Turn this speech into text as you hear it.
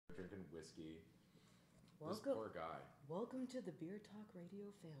drinking whiskey. Welcome, this poor guy. Welcome to the Beer Talk Radio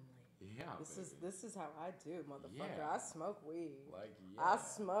family. Yeah, This is how I do, motherfucker. Yeah. I smoke weed. Like, I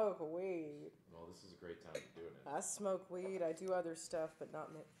smoke weed. Well, this is a great time to do it. I smoke weed. I do other stuff, but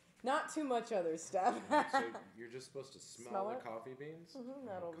not too much other stuff. So you're just supposed to smell the coffee beans? Mm-hmm,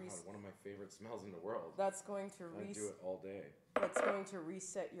 one of my favorite smells in the world. That's going to I do it all day. That's going to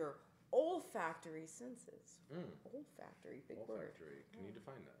reset your olfactory senses. Olfactory, big word. Olfactory. Can you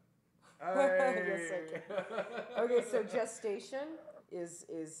define that? Yes, I can. Okay, so gestation is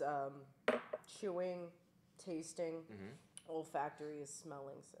chewing, tasting. Mm-hmm. Olfactory is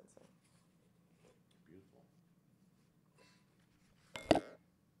smelling, sensing. Beautiful.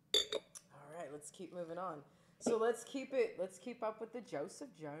 All right, let's keep moving on. So let's keep up with the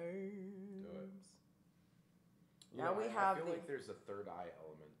Joseph James. Do it. Now I feel like there's a third eye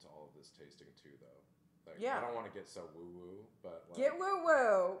element to all of this tasting too, though. Like, yeah. I don't want to get so woo-woo, but like... Get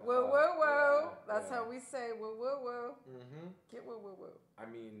woo-woo. Woo-woo-woo. That's how we say woo-woo-woo. Mm-hmm. Get woo-woo-woo. I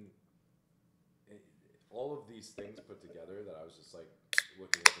mean, all of these things put together that I was just like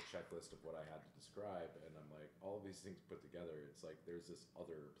looking at the checklist of what I had to describe, and I'm like, all of these things put together, it's like there's this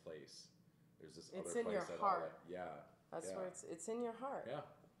other place. There's this other place. It's in your heart. That's where it's in your heart. Yeah.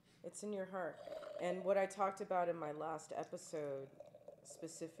 It's in your heart. And what I talked about in my last episode,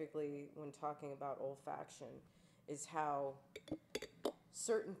 specifically when talking about olfaction, is how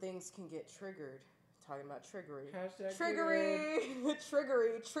certain things can get triggered. Talking about triggery. Triggerations.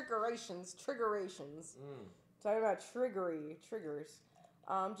 Talking about triggers.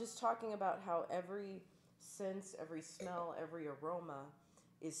 Just talking about how every sense, every smell, every aroma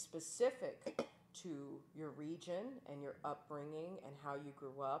is specific to your region and your upbringing and how you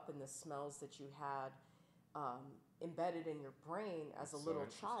grew up and the smells that you had embedded in your brain as a little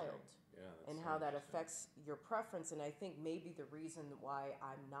child, and how that affects your preference. And I think maybe the reason why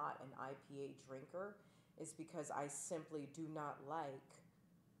I'm not an IPA drinker is because I simply do not like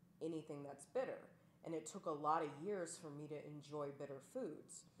anything that's bitter. And it took a lot of years for me to enjoy bitter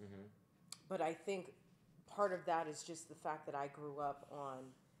foods. Mm-hmm. But I think part of that is just the fact that I grew up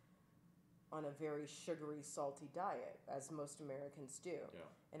on a very sugary, salty diet, as most Americans do. Yeah.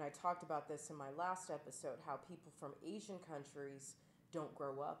 And I talked about this in my last episode, how people from Asian countries don't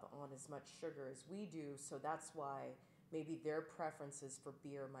grow up on as much sugar as we do, so that's why maybe their preferences for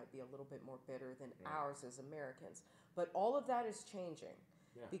beer might be a little bit more bitter than ours as Americans. But all of that is changing,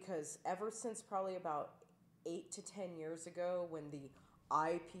 because ever since probably about 8 to 10 years ago, when the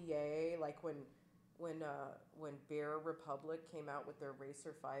IPA, like when Beer Republic came out with their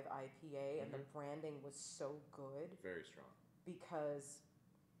Racer 5 IPA, and the branding was so good. Very strong. Because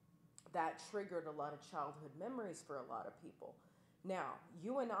that triggered a lot of childhood memories for a lot of people. Now,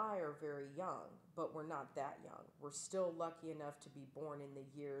 you and I are very young, but we're not that young. We're still lucky enough to be born in the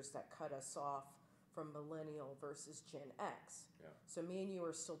years that cut us off from millennial versus Gen X. Yeah. So me and you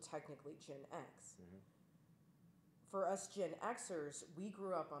are still technically Gen X. Mm-hmm. For us Gen Xers, we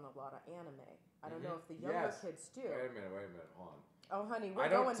grew up on a lot of anime. I don't know if the younger kids do. Wait a minute, hold on. Oh, honey, we're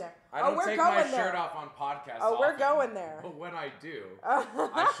going there. I don't take my shirt off on podcasts. Oh, we're going there. But when I do, I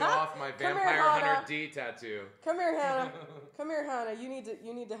show off my Vampire Hunter D tattoo. Come here, Hannah. Come here, Hannah. You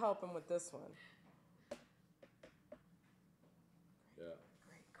need to help him with this one. Yeah.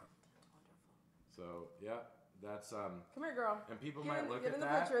 Great content, wonderful. So that's Come here, girl. And people might look Get at in the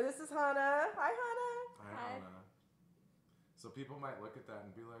that. picture. This is Hannah. Hi, Hannah. Hi, Hannah. So people might look at that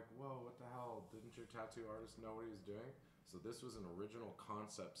and be like, "Whoa, what the hell? Didn't your tattoo artist know what he was doing?" So this was an original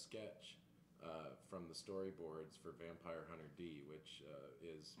concept sketch from the storyboards for Vampire Hunter D, which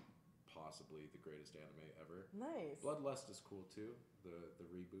is possibly the greatest anime ever. Nice. Bloodlust is cool too, the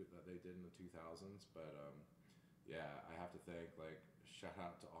reboot that they did in the 2000s. But I have to thank, shout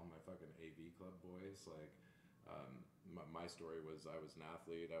out to all my fucking AV club boys. My story was I was an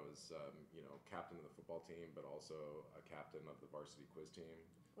athlete. I was captain of the football team, but also a captain of the varsity quiz team.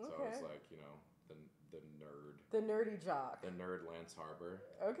 So I was the nerd. The nerdy jock. The nerd Lance Harbor.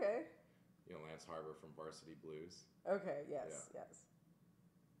 Okay. Lance Harbor from Varsity Blues. Okay, yes.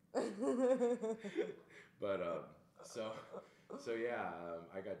 But,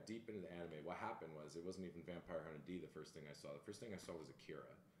 I got deep into the anime. What happened was, it wasn't even Vampire Hunter D the first thing I saw. The first thing I saw was Akira.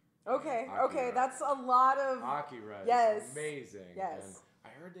 Okay, that's a lot of... Akira is amazing. Yes. And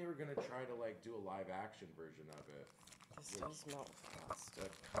I heard they were going to try to, do a live-action version of it. This does melt fast.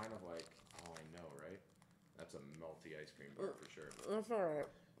 That's kind of like... Oh, I know, right? That's a melty ice cream bar for sure. That's all right.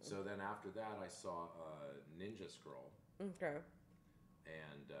 So then after that, I saw Ninja Scroll. Okay.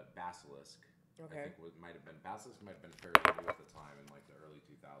 And Basilisk. Okay. I think Basilisk might have been fairly new at the time in the early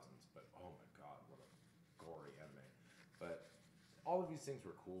 2000s. But oh my god, what a gory anime. But all of these things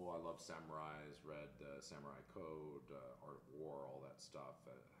were cool. I love samurais, read Samurai Code, Art of War, all that stuff.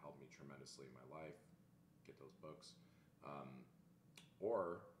 Helped me tremendously in my life. Get those books.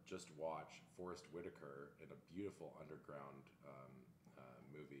 Or just watch Forrest Whitaker in a beautiful underground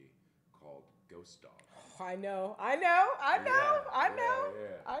movie called Ghost Dog. I know. Oh,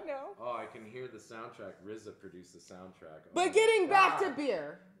 I can hear the soundtrack. RZA produced the soundtrack. But getting back to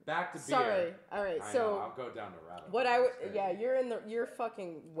beer. Back to beer. Sorry. All right. So I'll go down the rabbit hole. What you're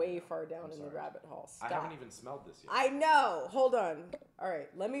fucking way far down in the rabbit hole. Stop. I haven't even smelled this yet. I know. Hold on. All right.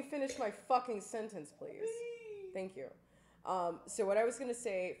 Let me finish my fucking sentence, please. Thank you. So what I was gonna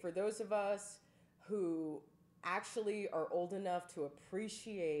say, for those of us who actually are old enough to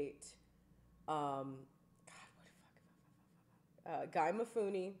appreciate, Guy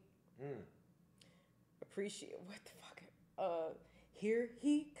Mafuni. Appreciate what the fuck. Here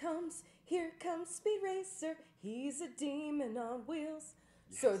comes Speed Racer. He's a demon on wheels.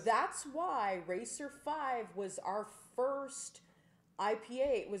 Yes. So that's why Racer 5 was our first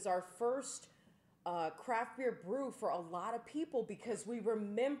IPA. It was our first craft beer brew for a lot of people because we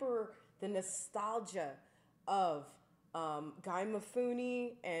remember the nostalgia of Guy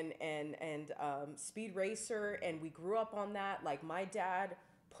Mafuni and Speed Racer, and we grew up on that. Like, my dad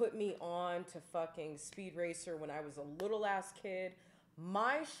put me on to fucking Speed Racer when I was a little ass kid.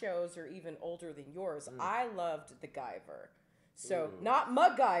 My shows are even older than yours. I loved the Guyver. So, not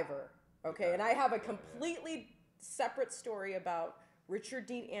MacGyver, okay? And I have a completely separate story about Richard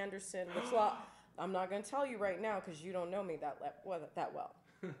Dean Anderson, which I'm not going to tell you right now because you don't know me that well.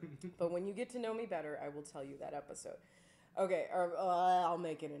 But when you get to know me better, I will tell you that episode. Okay, or I'll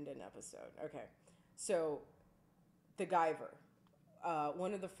make it into an episode. Okay, so the Guyver,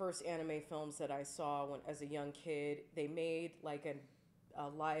 one of the first anime films that I saw as a young kid. They made like a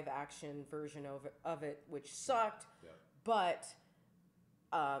live action version of it, which sucked. Yeah. But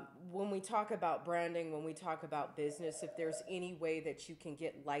when we talk about branding, when we talk about business, if there's any way that you can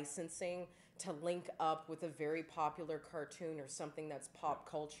get licensing to link up with a very popular cartoon or something that's pop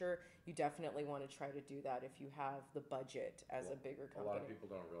culture, you definitely want to try to do that if you have the budget as a bigger company. A lot of people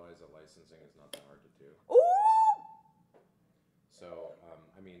don't realize that licensing is not that hard to do. Ooh! So,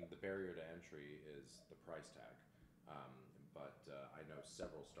 the barrier to entry is the price tag. But I know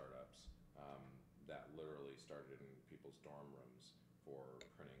several startups that literally started in people's dorm rooms for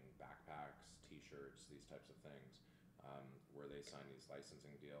printing backpacks, T-shirts, these types of things, where they sign these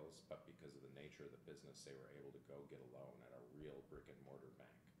licensing deals, but because of the nature of the business, they were able to go get a loan at a real brick and mortar bank.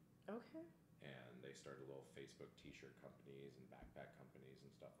 Okay. And they started little Facebook T-shirt companies and backpack companies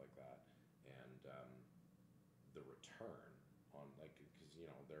and stuff like that. And the return on, like, because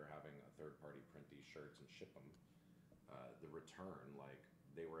they're having a third party print these shirts and ship them. The return, like,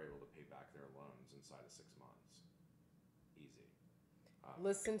 they were able to pay back their loans inside of 6 months. Easy.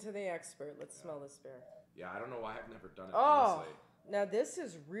 Listen to the expert. Let's smell this beer. Yeah, I don't know why I've never done it, honestly. Now this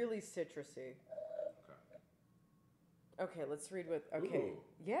is really citrusy. Okay, let's read what... Okay. Ooh.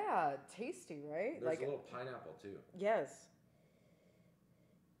 Yeah, tasty, right? There's a little pineapple, too. Yes.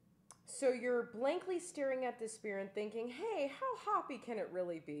 So you're blankly staring at this beer and thinking, hey, how hoppy can it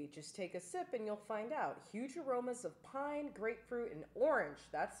really be? Just take a sip and you'll find out. Huge aromas of pine, grapefruit, and orange.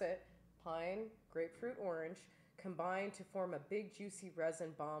 That's it. Pine, grapefruit, orange combine to form a big, juicy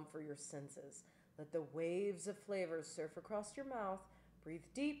resin bomb for your senses. Let the waves of flavors surf across your mouth. Breathe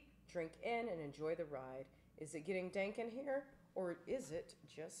deep, drink in, and enjoy the ride. Is it getting dank in here, or is it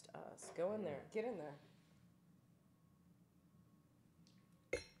just us? Go in there. Get in there.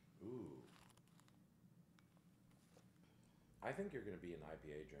 Ooh. I think you're going to be an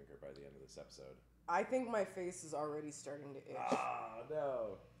IPA drinker by the end of this episode. I think my face is already starting to itch. Ah,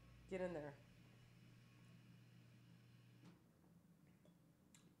 no. Get in there.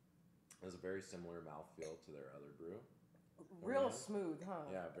 It has a very similar mouthfeel to their other brew. Real smooth, huh?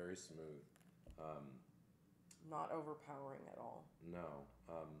 Yeah, very smooth. Not overpowering at all. No.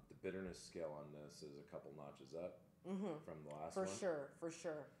 The bitterness scale on this is a couple notches up from the last one. For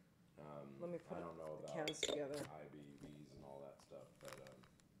sure. Let me put the cans together. IBVs and all that stuff, but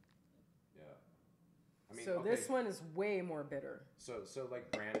yeah. So this one is way more bitter. So like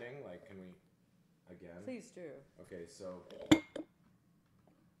branding, like, can we again? Please do. Okay, so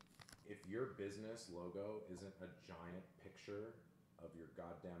if your business logo isn't a giant picture of your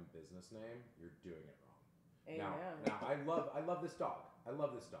goddamn business name, you're doing it wrong. Amen. Now I love this dog. I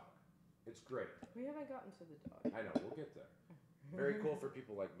love this dog. It's great. We haven't gotten to the dog. I know, we'll get there. Very cool for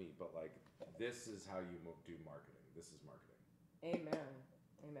people like me, but like, this is how you do marketing. This is marketing.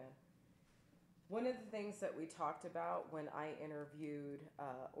 Amen. One of the things that we talked about when I interviewed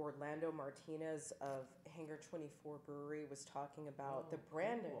Orlando Martinez of Hangar 24 Brewery was talking about the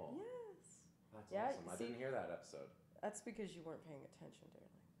branding. Cool. Yes. That's Yeah, awesome. I didn't hear that episode. That's because you weren't paying attention,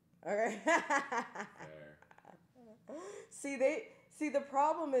 darling. Okay. Fair. See, the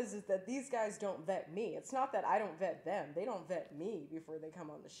problem is that these guys don't vet me. It's not that I don't vet them. They don't vet me before they come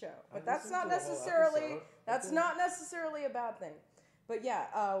on the show. But that's not necessarily a bad thing. But yeah,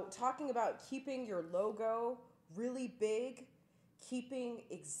 talking about keeping your logo really big, keeping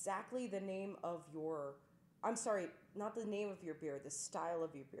exactly the name of your, I'm sorry, not the name of your beer, the style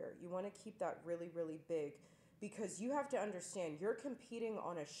of your beer. You want to keep that really, really big because you have to understand you're competing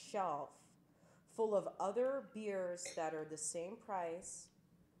on a shelf full of other beers that are the same price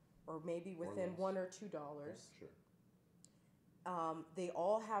or maybe within $1 or $2. Yeah, sure. They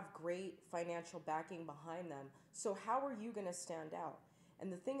all have great financial backing behind them. So how are you going to stand out?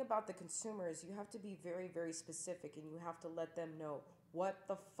 And the thing about the consumer is you have to be very, very specific and you have to let them know what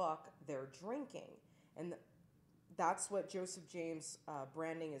the fuck they're drinking. And that's what Joseph James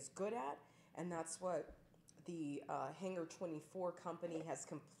branding is good at. And that's what the Hangar 24 company has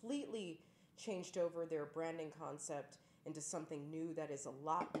completely changed over their branding concept into something new that is a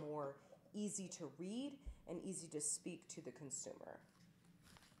lot more easy to read and easy to speak to the consumer.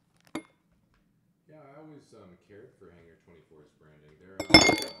 Yeah, I always cared for Hangar 24's branding. They're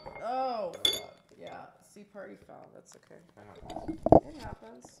Fuck. Yeah. See, party foul. That's okay. It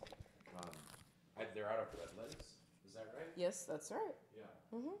happens. They're out of Redlands. Is that right? Yes, that's right. Yeah.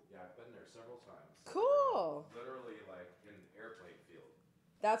 Mm-hmm. Yeah, I've been there several times. Cool. Literally, like in an airplane field.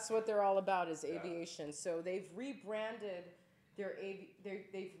 That's what they're all about is aviation. So they've rebranded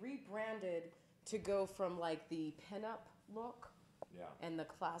they've rebranded to go from like the pinup look and the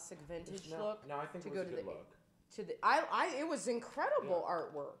classic vintage look. No, I think it was a good look. It was incredible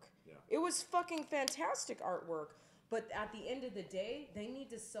artwork. Yeah. It was fucking fantastic artwork. But at the end of the day, they need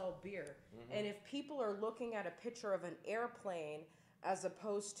to sell beer. Mm-hmm. And if people are looking at a picture of an airplane as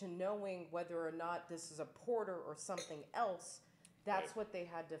opposed to knowing whether or not this is a porter or something else, that's what they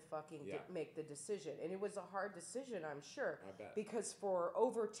had to fucking make the decision. And it was a hard decision, I'm sure. I bet. Because for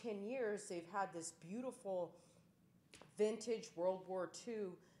over 10 years, they've had this beautiful vintage World War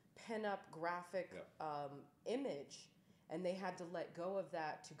II pinup graphic image. And they had to let go of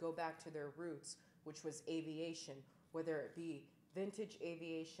that to go back to their roots, which was aviation, whether it be vintage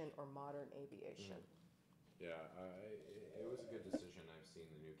aviation or modern aviation. Mm-hmm. Yeah, it was a good decision. I've seen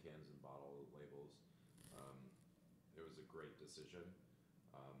the new cans and bottle labels. It was a great decision.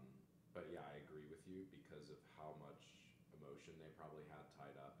 But yeah, I agree with you because of how much emotion they probably had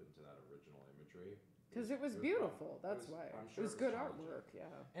tied up into that original imagery. Because it was beautiful. That's why. I'm sure it was good artwork,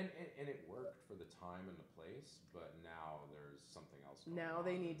 yeah. And it worked for the time and the place, but now there's something else going on. Now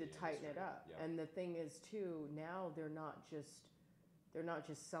they need to tighten it up. Yep. And the thing is too, now they're not just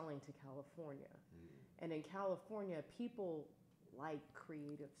selling to California. Mm. And in California, people like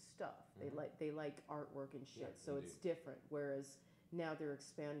creative stuff. Mm-hmm. They like artwork and shit. So it's different. Whereas now they're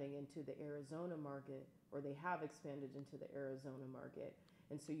expanding into the Arizona market, or they have expanded into the Arizona market.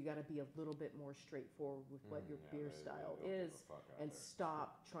 And so you got to be a little bit more straightforward with what your beer style is and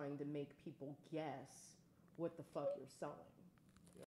stop trying to make people guess what the fuck you're selling.